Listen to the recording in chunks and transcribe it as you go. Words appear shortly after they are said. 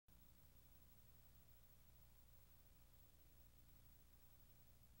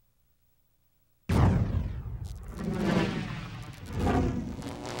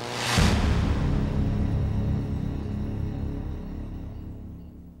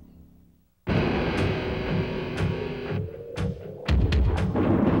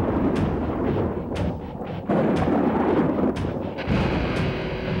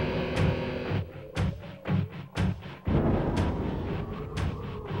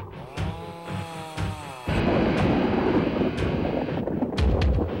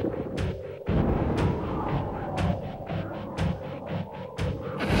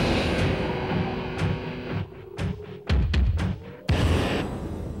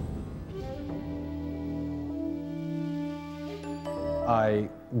I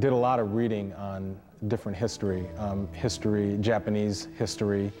did a lot of reading on different history, Japanese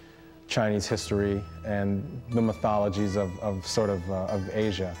history, Chinese history, and the mythologies of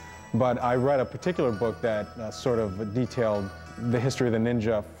Asia. But I read a particular book that sort of detailed the history of the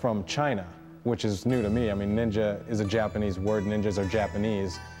ninja from China, which is new to me. I mean, ninja is a Japanese word, ninjas are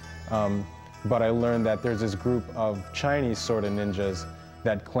Japanese. But I learned that there's this group of Chinese sort of ninjas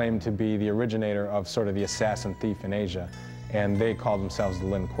that claim to be the originator of sort of the assassin thief in Asia, and they call themselves the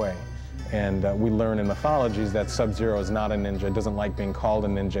Lin Kuei. And we learn in mythologies that Sub-Zero is not a ninja, doesn't like being called a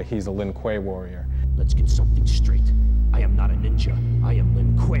ninja, he's a Lin Kuei warrior. Let's get something straight. I am not a ninja, I am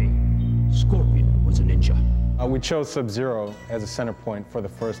Lin Kuei. Scorpion was a ninja. We chose Sub-Zero as a center point for the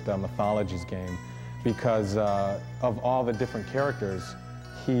first Mythologies game because of all the different characters,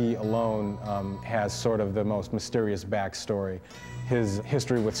 he alone has sort of the most mysterious backstory. His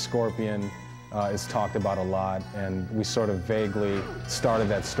history with Scorpion is talked about a lot, and we sort of vaguely started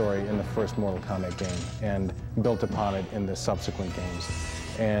that story in the first Mortal Kombat game and built upon it in the subsequent games.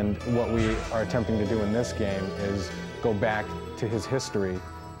 And what we are attempting to do in this game is go back to his history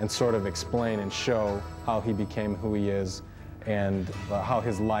and sort of explain and show how he became who he is and how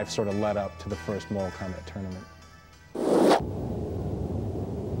his life sort of led up to the first Mortal Kombat tournament.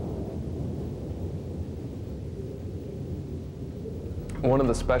 One of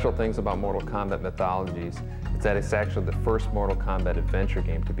the special things about Mortal Kombat Mythologies is that it's actually the first Mortal Kombat adventure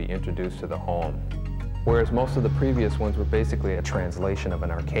game to be introduced to the home. Whereas most of the previous ones were basically a translation of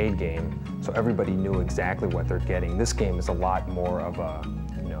an arcade game, so everybody knew exactly what they're getting. This game is a lot more of a,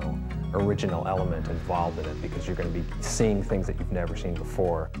 original element involved in it because you're going to be seeing things that you've never seen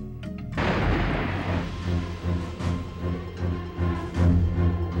before.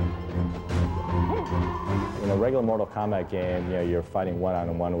 In a regular Mortal Kombat game, you're fighting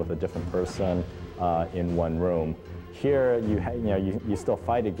one-on-one with a different person in one room. Here, you still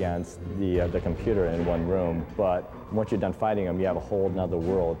fight against the computer in one room, but once you're done fighting them, you have a whole nother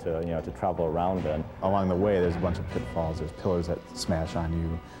world to travel around in. Along the way, there's a bunch of pitfalls. There's pillars that smash on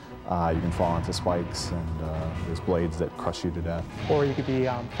you. You can fall into spikes, and there's blades that crush you to death. Or you could be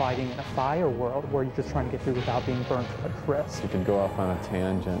fighting in a fire world where you're just trying to get through without being burnt to a crisp. You could go off on a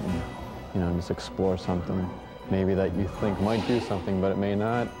tangent and just explore something maybe that you think might do something, but it may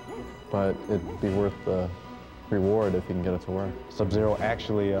not. But it'd be worth the reward if you can get it to work. Sub-Zero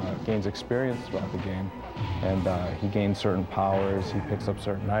actually gains experience throughout the game, and he gains certain powers, he picks up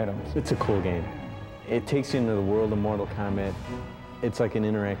certain items. It's a cool game. It takes you into the world of Mortal Kombat. It's like an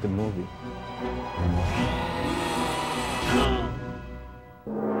interactive movie.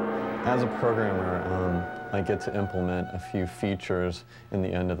 As a programmer, I get to implement a few features in the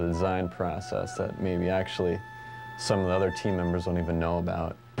end of the design process that maybe actually some of the other team members don't even know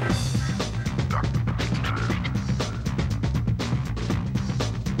about.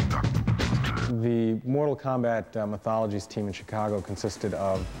 The Mortal Kombat Mythologies team in Chicago consisted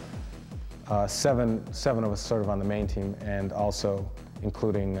of seven of us sort of on the main team, and also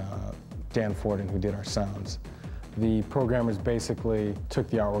including Dan Forden, who did our sounds. The programmers basically took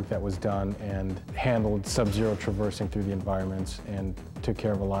the artwork that was done and handled Sub-Zero traversing through the environments and took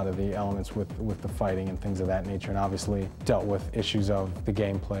care of a lot of the elements with the fighting and things of that nature, and obviously dealt with issues of the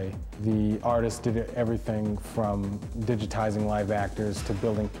gameplay. The artists did everything from digitizing live actors to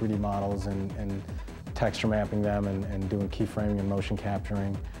building 3D models and texture mapping them and doing keyframing and motion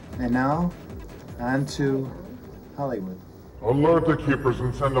capturing. And now, on to Hollywood. Alert the keepers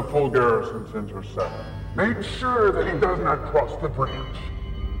and send a full garrison to intercept. Make sure that he does not cross the bridge.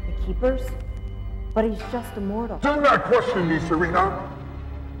 The keepers? But he's just a mortal. Do not question me, Serena.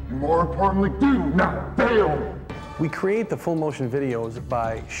 And more importantly, do not fail. We create the full motion videos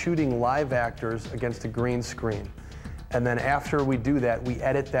by shooting live actors against a green screen. And then after we do that, we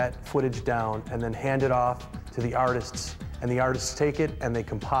edit that footage down and then hand it off to the artists. And the artists take it and they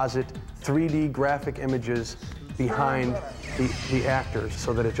composite 3D graphic images behind the actors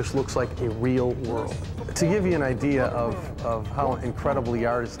so that it just looks like a real world. To give you an idea of how incredible the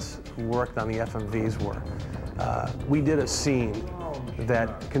artists who worked on the FMVs were, we did a scene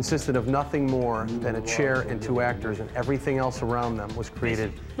that consisted of nothing more than a chair and two actors, and everything else around them was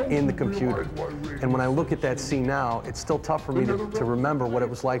created in the computer. And when I look at that scene now, it's still tough for me to remember what it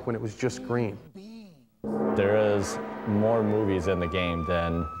was like when it was just green. There is more movies in the game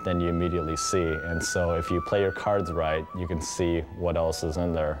than you immediately see, and so if you play your cards right, you can see what else is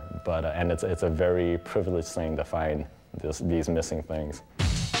in there. But and it's a very privileged thing to find these missing things.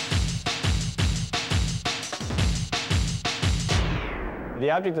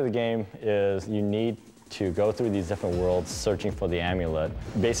 The object of the game is you need to go through these different worlds searching for the amulet.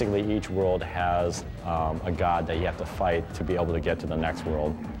 Basically, each world has a god that you have to fight to be able to get to the next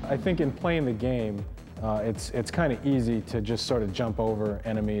world. I think in playing the game, it's kind of easy to just sort of jump over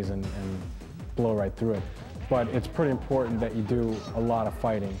enemies and blow right through it. But it's pretty important that you do a lot of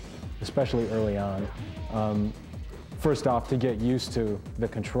fighting, especially early on. First off, to get used to the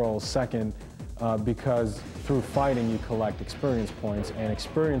controls. Second, because through fighting you collect experience points, and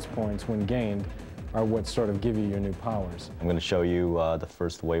experience points, when gained, are what sort of give you your new powers. I'm going to show you the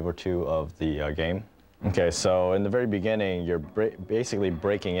first wave or two of the game. Okay, so in the very beginning, you're basically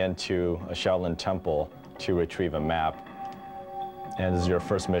breaking into a Shaolin temple to retrieve a map. And this is your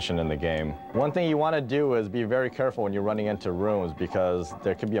first mission in the game. One thing you want to do is be very careful when you're running into rooms, because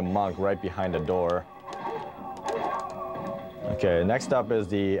there could be a monk right behind a door. Okay, next up is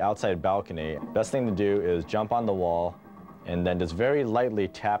the outside balcony. Best thing to do is jump on the wall and then just very lightly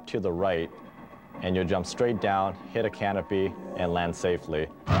tap to the right, and you'll jump straight down, hit a canopy, and land safely.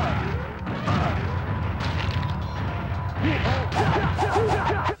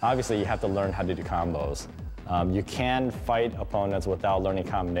 Obviously, you have to learn how to do combos. You can fight opponents without learning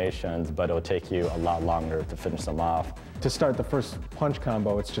combinations, but it'll take you a lot longer to finish them off. To start the first punch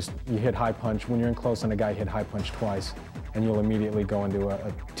combo, it's just you hit high punch. When you're in close on a guy, hit high punch twice, and you'll immediately go into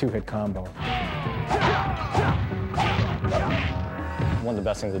a two-hit combo. One of the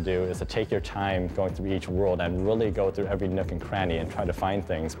best things to do is to take your time going through each world and really go through every nook and cranny and try to find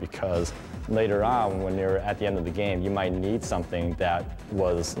things, because later on, when you're at the end of the game, you might need something that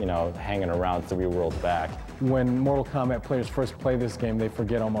was, hanging around 3 worlds back. When Mortal Kombat players first play this game, they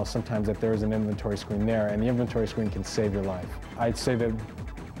forget almost sometimes that there is an inventory screen there, and the inventory screen can save your life. I'd say the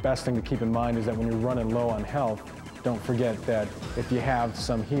best thing to keep in mind is that when you're running low on health, don't forget that if you have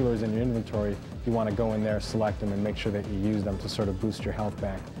some healers in your inventory, you want to go in there, select them, and make sure that you use them to sort of boost your health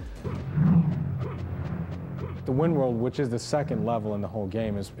back. The Wind World, which is the second level in the whole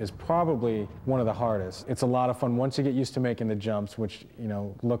game, is probably one of the hardest. It's a lot of fun. Once you get used to making the jumps, which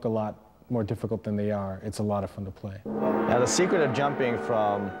look a lot more difficult than they are, it's a lot of fun to play. Now, the secret of jumping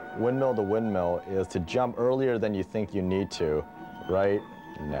from windmill to windmill is to jump earlier than you think you need to, right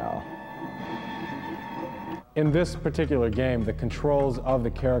now. In this particular game, the controls of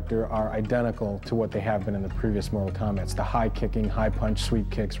the character are identical to what they have been in the previous Mortal Kombats. The high kicking, high punch, sweep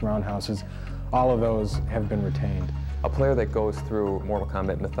kicks, roundhouses, all of those have been retained. A player that goes through Mortal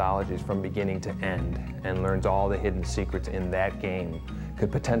Kombat Mythologies from beginning to end and learns all the hidden secrets in that game could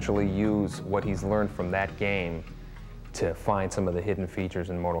potentially use what he's learned from that game to find some of the hidden features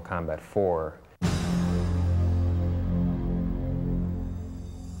in Mortal Kombat 4.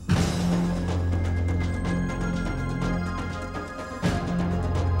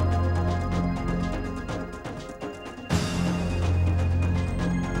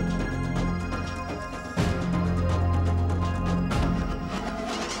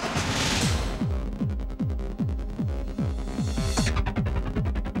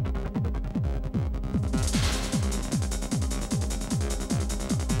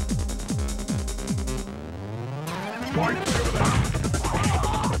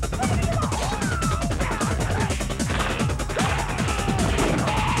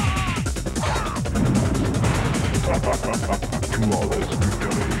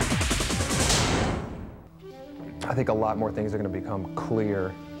 I think a lot more things are going to become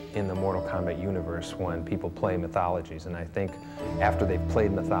clear in the Mortal Kombat universe when people play Mythologies, and I think after they've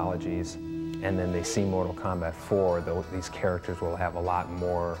played Mythologies and then they see Mortal Kombat 4, these characters will have a lot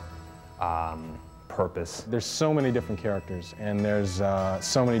more purpose. There's so many different characters, and there's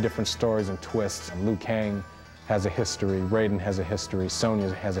so many different stories and twists. And Liu Kang has a history, Raiden has a history,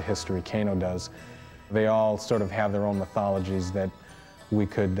 Sonya has a history, Kano does. They all sort of have their own mythologies that we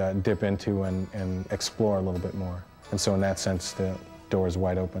could dip into and explore a little bit more. And so in that sense, the door is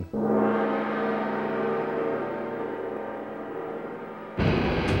wide open.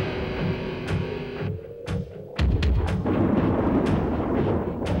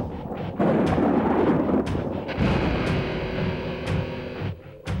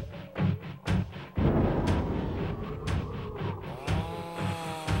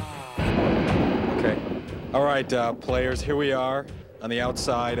 Okay. All right, players, here we are on the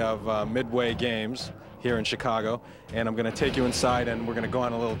outside of Midway Games here in Chicago, and I'm going to take you inside and we're going to go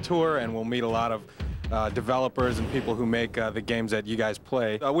on a little tour, and we'll meet a lot of developers and people who make the games that you guys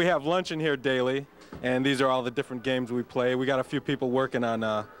play. We have lunch in here daily, and these are all the different games we play. We got a few people working on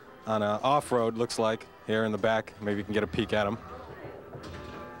off-road, looks like, here in the back. Maybe you can get a peek at them.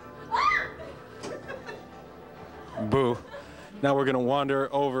 Boo. Now we're going to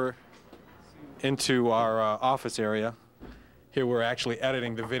wander over into our office area. Here we're actually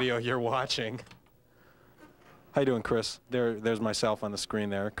editing the video you're watching. How you doing, Chris? There's myself on the screen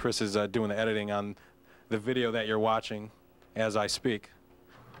there. Chris is doing the editing on the video that you're watching as I speak.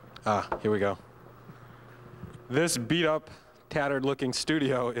 Here we go. This beat up, tattered looking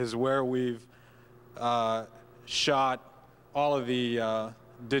studio is where we've shot all of the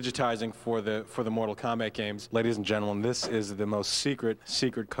digitizing for the Mortal Kombat games. Ladies and gentlemen, this is the most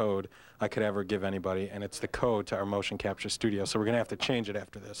secret code I could ever give anybody, and it's the code to our motion capture studio. So we're gonna have to change it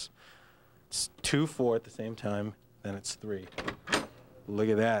after this. It's 2, 4 at the same time, then it's 3. Look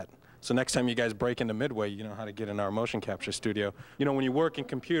at that. So next time you guys break into Midway, you know how to get in our motion capture studio. You know, when you work in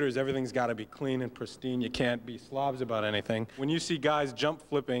computers, everything's got to be clean and pristine. You can't be slobs about anything. When you see guys jump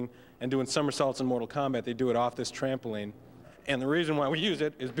flipping and doing somersaults in Mortal Kombat, they do it off this trampoline. And the reason why we use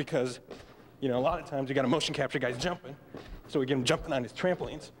it is because, you know, a lot of times you got a motion capture guys jumping, so we get them jumping on his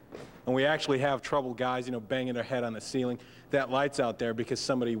trampolines. And we actually have trouble guys, you know, banging their head on the ceiling. That light's out there because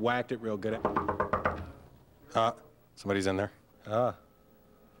somebody whacked it real good. Somebody's in there.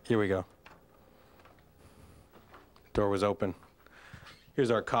 Here we go. Door was open.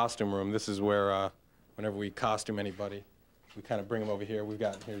 Here's our costume room. This is where, whenever we costume anybody, we kind of bring them over here. We've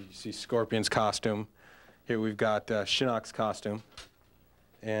got, here you see Scorpion's costume. Here we've got Shinnok's costume.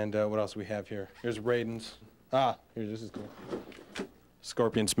 And what else do we have here? Here's Raiden's. Here, this is cool.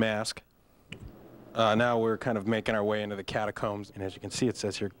 Scorpion's mask. Now we're kind of making our way into the catacombs. And as you can see, it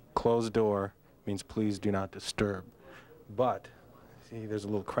says here, closed door means please do not disturb. But, see, there's a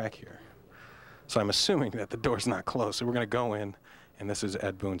little crack here. So I'm assuming that the door's not closed. So we're going to go in, and this is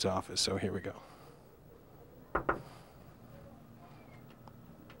Ed Boon's office. So here we go.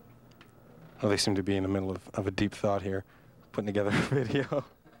 Well, they seem to be in the middle of a deep thought here, putting together a video.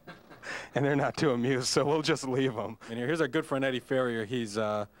 And they're not too amused, so we'll just leave them. And here's our good friend Eddie Ferrier. He's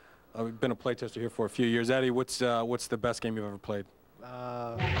been a playtester here for a few years. Eddie, what's the best game you've ever played?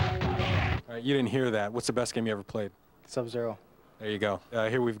 All right, you didn't hear that. What's the best game you ever played? Sub-Zero. There you go.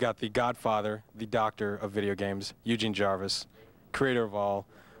 Here we've got the godfather, the doctor of video games, Eugene Jarvis, creator of all.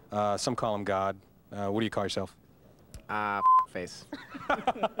 Some call him God. What do you call yourself? Face. A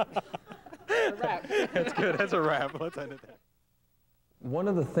wrap. That's good. That's a wrap. Let's end it there. One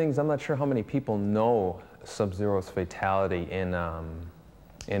of the things, I'm not sure how many people know Sub-Zero's fatality in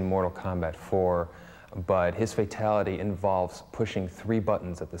Mortal Kombat 4, but his fatality involves pushing 3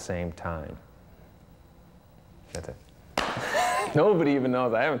 buttons at the same time. That's it. Nobody even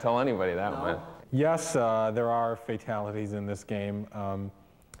knows. I haven't told anybody that one. Yes, there are fatalities in this game.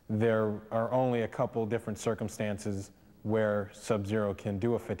 There are only a couple different circumstances where Sub-Zero can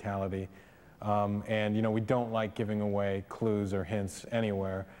do a fatality. And, you know, we don't like giving away clues or hints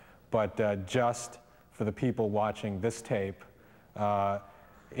anywhere, but just for the people watching this tape,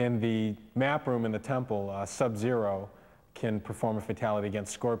 in the map room in the temple, Sub-Zero can perform a fatality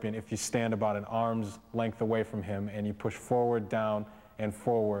against Scorpion if you stand about an arm's length away from him and you push forward, down, and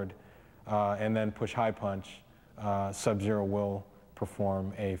forward, and then push high punch. Sub-Zero will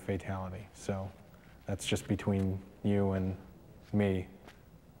perform a fatality. So that's just between you and me.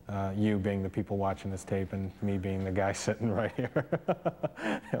 You being the people watching this tape and me being the guy sitting right here.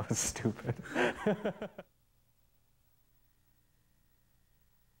 That was stupid.